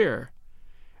of a chair,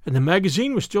 and the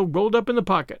magazine was still rolled up in the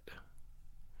pocket.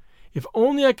 If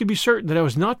only I could be certain that I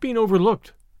was not being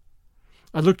overlooked.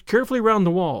 I looked carefully round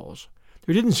the walls.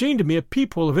 There didn't seem to be a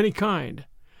peephole of any kind.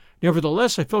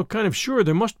 Nevertheless, I felt kind of sure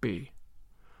there must be.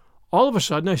 All of a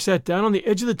sudden I sat down on the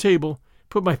edge of the table,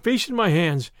 put my face in my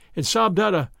hands, and sobbed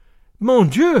out a "Mon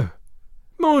Dieu!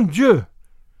 Mon Dieu!"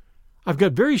 I've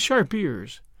got very sharp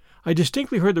ears. I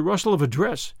distinctly heard the rustle of a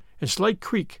dress and slight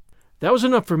creak. That was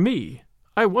enough for me.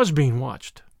 I was being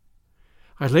watched.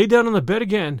 I lay down on the bed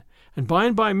again, and by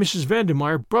Mrs.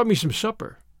 Vandermeyer brought me some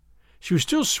supper. She was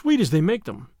still sweet as they make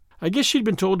them. I guess she'd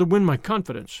been told to win my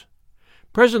confidence.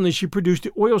 Presently she produced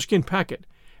the oilskin packet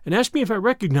and asked me if I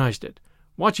recognized it,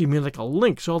 watching me like a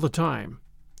lynx all the time.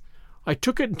 I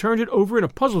took it and turned it over in a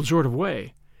puzzled sort of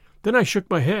way. Then I shook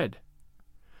my head.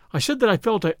 I said that I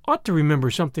felt I ought to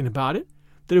remember something about it,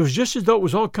 that it was just as though it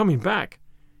was all coming back,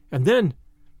 and then,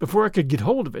 before I could get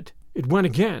hold of it, it went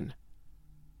again.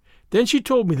 Then she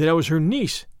told me that I was her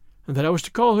niece, and that I was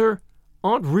to call her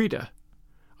Aunt Rita.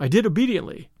 I did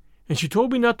obediently, and she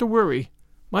told me not to worry.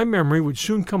 My memory would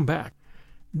soon come back.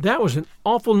 That was an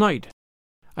awful night.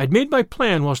 I'd made my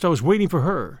plan whilst I was waiting for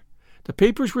her. The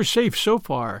papers were safe so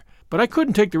far, but I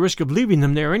couldn't take the risk of leaving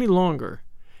them there any longer.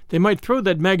 They might throw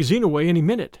that magazine away any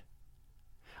minute.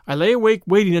 I lay awake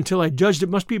waiting until I judged it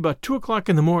must be about 2 o'clock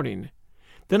in the morning.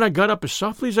 Then I got up as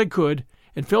softly as I could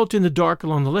and felt in the dark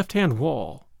along the left-hand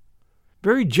wall.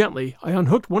 Very gently I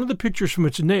unhooked one of the pictures from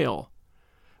its nail.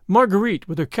 Marguerite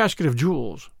with her casket of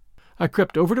jewels. I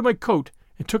crept over to my coat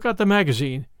and took out the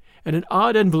magazine and an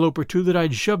odd envelope or two that I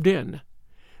had shoved in.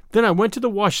 Then I went to the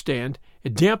washstand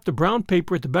and damped the brown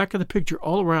paper at the back of the picture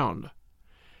all around.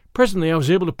 Presently I was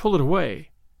able to pull it away.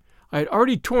 I had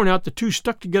already torn out the 2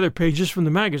 stuck-together pages from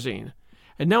the magazine,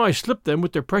 and now I slipped them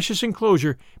with their precious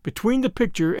enclosure between the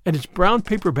picture and its brown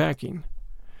paper backing.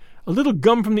 A little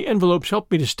gum from the envelopes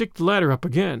helped me to stick the latter up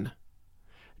again.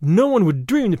 No one would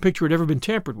dream the picture had ever been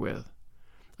tampered with.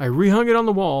 I rehung it on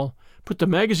the wall, put the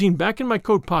magazine back in my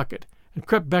coat pocket, and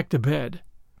crept back to bed.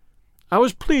 I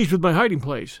was pleased with my hiding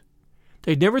place.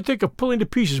 They'd never think of pulling to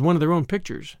pieces one of their own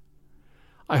pictures.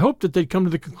 I hoped that they'd come to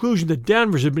the conclusion that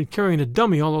Danvers had been carrying a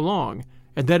dummy all along,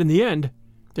 and that in the end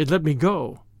they'd let me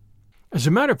go. As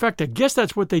a matter of fact, I guess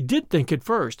that's what they did think at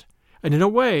first, and in a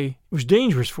way, it was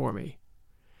dangerous for me.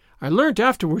 I learnt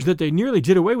afterwards that they nearly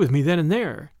did away with me then and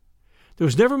there. There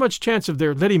was never much chance of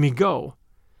their letting me go,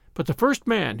 but the first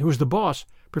man, who was the boss,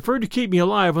 preferred to keep me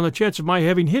alive on the chance of my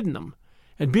having hidden them,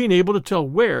 and being able to tell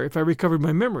where if I recovered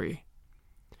my memory.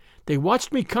 They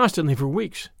watched me constantly for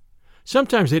weeks.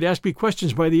 Sometimes they'd ask me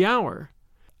questions by the hour.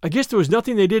 I guess there was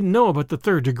nothing they didn't know about the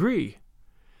third degree.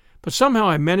 But somehow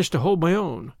I managed to hold my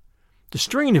own. The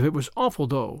strain of it was awful,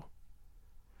 though.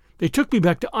 They took me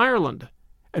back to Ireland,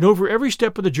 and over every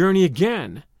step of the journey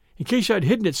again, in case I'd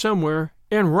hidden it somewhere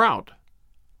en route.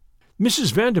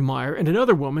 Mrs. Vandermeyer and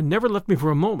another woman never left me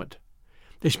for a moment.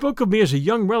 They spoke of me as a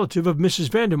young relative of Mrs.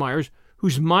 Vandermeyer's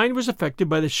whose mind was affected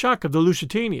by the shock of the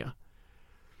Lusitania.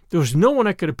 There was no one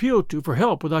I could appeal to for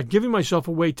help without giving myself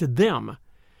away to them,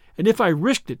 and if I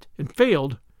risked it and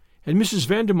failed, and Mrs.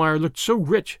 Vandermeyer looked so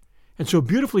rich and so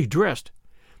beautifully dressed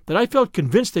that I felt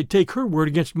convinced they'd take her word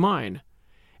against mine,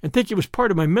 and think it was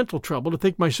part of my mental trouble to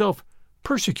think myself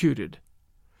persecuted.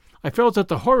 I felt that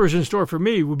the horrors in store for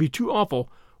me would be too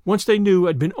awful once they knew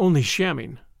I'd been only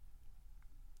shamming.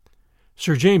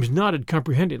 Sir James nodded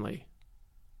comprehendingly.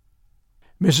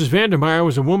 Mrs. Vandermeyer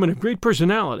was a woman of great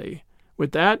personality.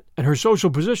 With that and her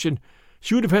social position,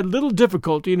 she would have had little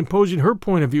difficulty in imposing her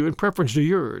point of view in preference to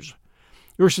yours.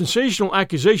 Your sensational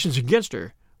accusations against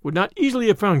her would not easily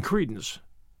have found credence.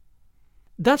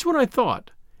 That's what I thought.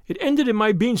 It ended in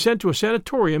my being sent to a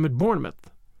sanatorium at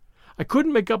Bournemouth. I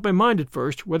couldn't make up my mind at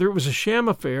first whether it was a sham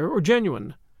affair or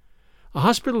genuine. A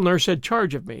hospital nurse had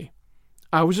charge of me.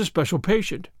 I was a special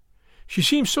patient. She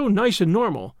seemed so nice and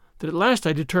normal that at last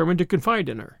I determined to confide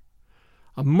in her.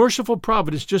 A merciful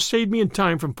providence just saved me in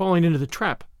time from falling into the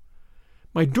trap.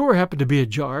 My door happened to be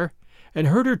ajar, and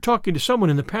heard her talking to someone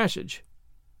in the passage.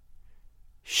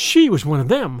 She was one of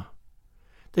them.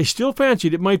 They still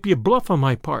fancied it might be a bluff on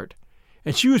my part,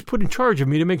 and she was put in charge of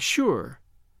me to make sure.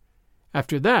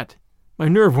 After that, my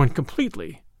nerve went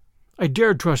completely. I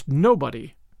dared trust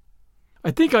nobody.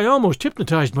 I think I almost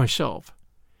hypnotized myself.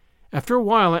 After a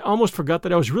while, I almost forgot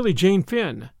that I was really Jane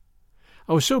Finn.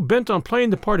 I was so bent on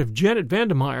playing the part of Janet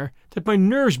Vandermeyer that my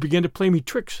nerves began to play me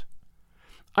tricks.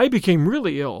 I became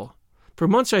really ill. For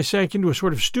months I sank into a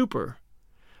sort of stupor.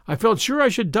 I felt sure I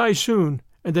should die soon,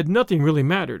 and that nothing really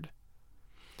mattered.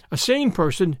 A sane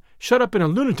person shut up in a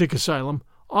lunatic asylum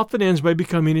often ends by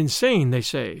becoming insane, they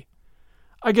say.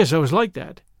 I guess I was like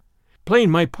that.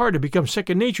 Playing my part had become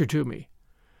second nature to me.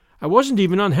 I wasn't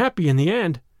even unhappy in the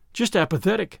end, just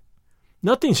apathetic.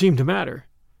 Nothing seemed to matter.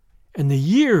 And the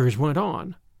years went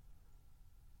on.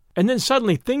 And then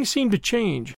suddenly things seemed to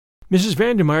change. Mrs.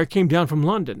 Vandermeyer came down from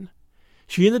London.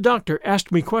 She and the doctor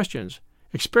asked me questions,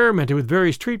 experimented with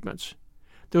various treatments.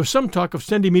 There was some talk of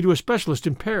sending me to a specialist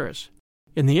in Paris.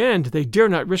 In the end, they dare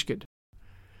not risk it.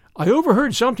 I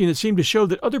overheard something that seemed to show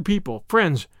that other people,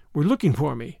 friends, were looking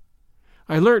for me.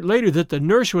 I learnt later that the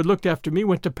nurse who had looked after me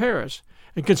went to Paris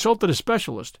and consulted a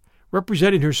specialist,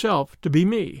 representing herself to be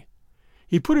me.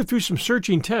 He put her through some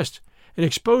searching tests and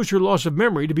exposed her loss of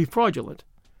memory to be fraudulent.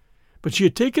 But she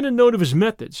had taken a note of his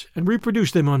methods and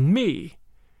reproduced them on me.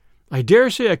 I dare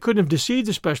say I couldn't have deceived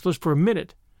the specialist for a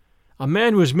minute. A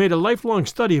man who has made a lifelong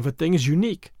study of a thing is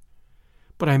unique.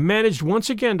 But I managed once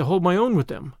again to hold my own with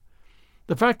them.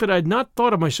 The fact that I had not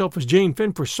thought of myself as Jane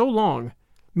Finn for so long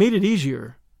made it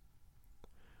easier.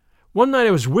 One night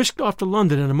I was whisked off to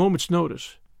London at a moment's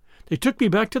notice. They took me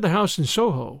back to the house in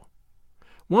Soho.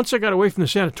 Once I got away from the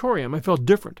sanatorium, I felt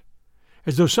different,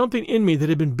 as though something in me that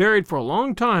had been buried for a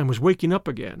long time was waking up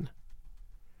again.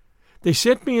 They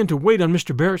sent me in to wait on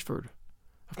Mr. Beresford.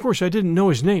 Of course, I didn't know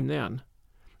his name then.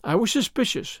 I was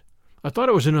suspicious. I thought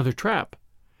it was another trap.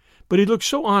 But he looked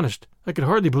so honest, I could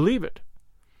hardly believe it.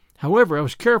 However, I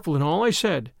was careful in all I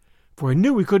said, for I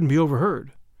knew we couldn't be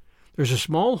overheard. There's a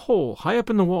small hole high up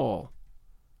in the wall.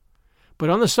 But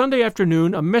on the Sunday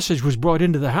afternoon, a message was brought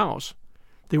into the house.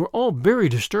 They were all very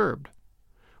disturbed.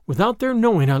 Without their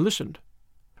knowing, I listened.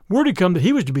 Word had come that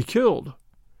he was to be killed.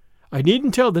 I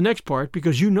needn't tell the next part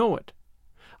because you know it.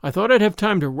 I thought I'd have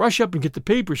time to rush up and get the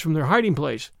papers from their hiding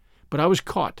place, but I was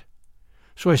caught.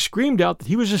 So I screamed out that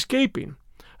he was escaping,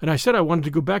 and I said I wanted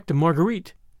to go back to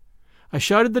Marguerite. I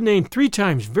shouted the name 3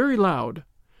 times very loud.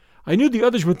 I knew the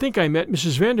others would think I met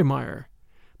Mrs. Vandermeyer,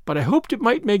 but I hoped it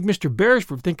might make Mr.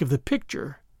 Beresford think of the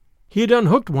picture. He had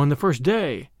unhooked one the first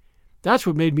day. That's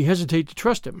what made me hesitate to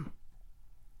trust him.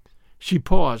 She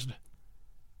paused.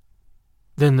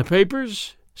 Then the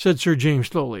papers, said Sir James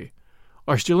slowly,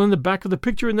 are still in the back of the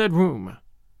picture in that room.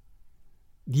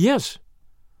 Yes.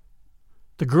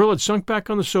 The girl had sunk back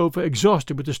on the sofa,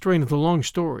 exhausted with the strain of the long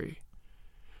story.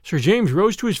 Sir James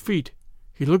rose to his feet.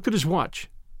 He looked at his watch.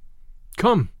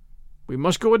 "Come, we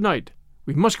must go at night.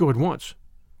 We must go at once."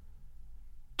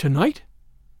 "Tonight?"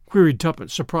 queried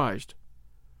Tuppence, surprised.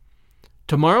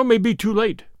 "Tomorrow may be too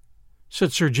late,"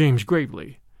 said Sir James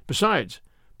gravely. "Besides,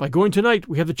 by going tonight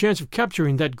we have the chance of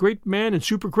capturing that great man and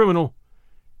supercriminal,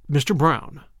 Mr.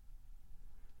 Brown."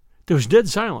 There was dead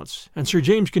silence, and Sir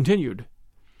James continued,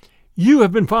 "You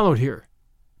have been followed here.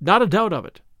 Not a doubt of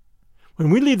it. When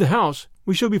we leave the house,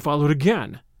 we shall be followed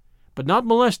again, but not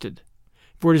molested,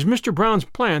 for it is Mr. Brown's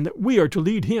plan that we are to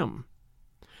lead him.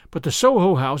 But the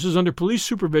Soho house is under police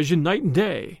supervision night and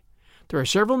day. There are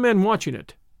several men watching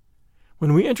it.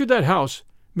 When we enter that house,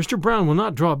 Mr. Brown will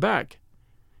not draw back.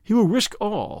 He will risk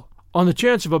all, on the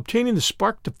chance of obtaining the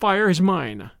spark to fire his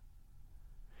mine.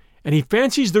 And he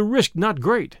fancies the risk not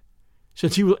great,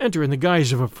 since he will enter in the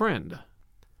guise of a friend."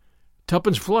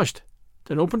 Tuppence flushed,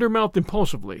 then opened her mouth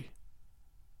impulsively.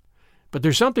 "But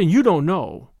there's something you don't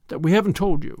know, that we haven't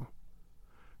told you."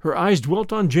 Her eyes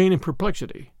dwelt on Jane in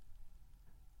perplexity.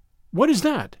 "What is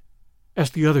that?"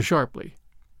 asked the other sharply.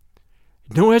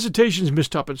 "No hesitations, Miss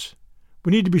Tuppence.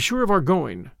 We need to be sure of our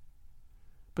going."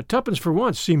 But Tuppence for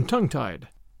once seemed tongue-tied.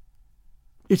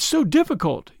 "It's so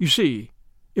difficult, you see,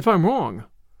 if I'm wrong.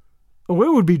 Oh,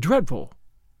 it would be dreadful."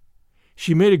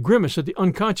 She made a grimace at the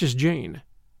unconscious Jane.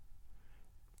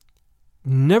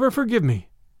 "Never forgive me,"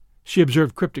 she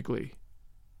observed cryptically.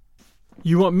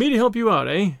 "You want me to help you out,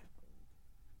 eh?"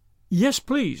 "Yes,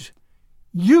 please.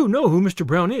 You know who Mr.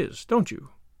 Brown is, don't you?"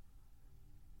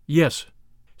 "Yes,"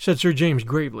 said Sir James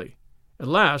gravely. "At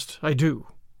last I do."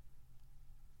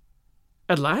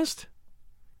 "At last?"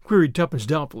 queried Tuppence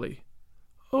doubtfully.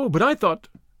 "Oh, but I thought—"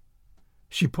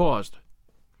 She paused.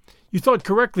 "You thought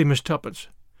correctly, Miss Tuppence.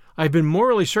 I have been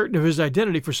morally certain of his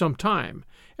identity for some time,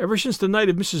 ever since the night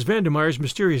of Mrs. Vandermeyer's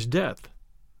mysterious death."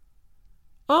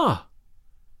 "Ah!"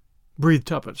 breathed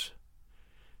Tuppence.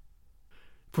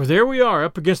 "For there we are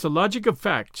up against the logic of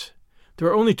facts. There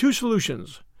are only two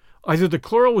solutions. Either the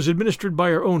chloral was administered by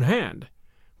her own hand,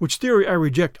 which theory I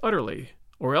reject utterly,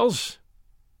 or else—"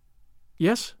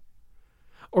 "Yes?"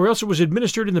 "Or else it was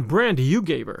administered in the brandy you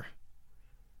gave her.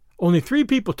 Only 3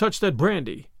 people touched that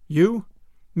brandy: you,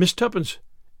 Miss Tuppence,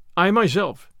 I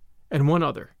myself, and one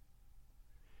other.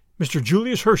 Mr.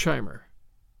 Julius Hersheimer."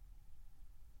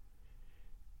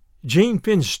 Jane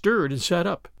Finn stirred and sat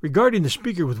up, regarding the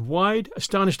speaker with wide,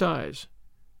 astonished eyes.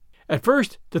 At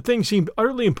first the thing seemed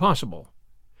utterly impossible.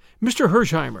 Mr.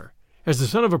 Hersheimer, as the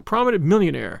son of a prominent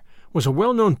millionaire, was a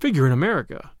well-known figure in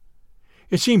America.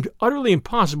 It seemed utterly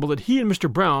impossible that he and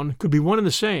Mr. Brown could be one and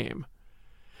the same.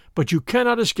 But you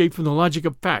cannot escape from the logic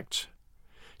of facts.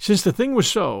 Since the thing was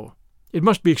so, it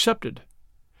must be accepted.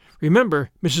 Remember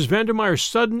Mrs. Vandermeyer's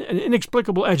sudden and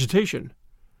inexplicable agitation.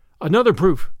 Another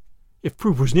proof, if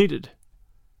proof was needed.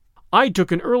 I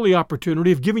took an early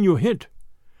opportunity of giving you a hint.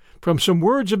 From some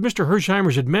words of Mr.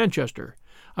 Hersheimer's at Manchester,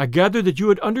 I gathered that you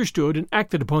had understood and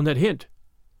acted upon that hint.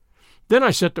 Then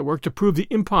I set to work to prove the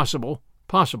impossible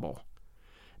possible.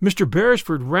 Mr.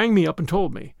 Beresford rang me up and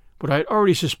told me, what I had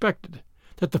already suspected,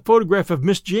 that the photograph of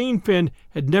Miss Jane Finn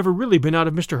had never really been out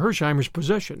of Mr. Hersheimer's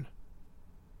possession."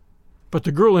 But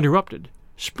the girl interrupted.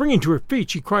 Springing to her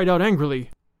feet, she cried out angrily,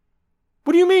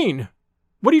 "What do you mean?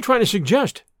 What are you trying to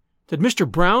suggest? That Mr.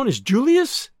 Brown is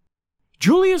Julius?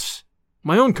 Julius?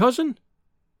 My own cousin?"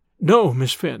 "No,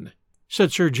 Miss Finn,"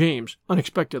 said Sir James,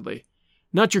 unexpectedly.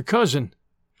 "Not your cousin.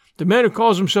 The man who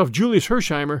calls himself Julius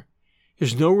Hersheimer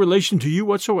is no relation to you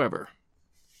whatsoever."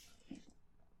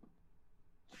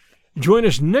 Join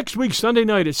us next week Sunday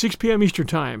night at 6 p.m. Eastern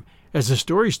Time as the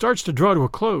story starts to draw to a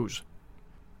close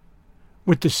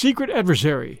with The Secret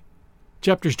Adversary,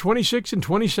 chapters 26 and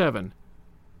 27.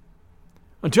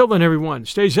 Until then, everyone,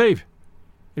 stay safe,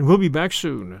 and we'll be back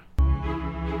soon.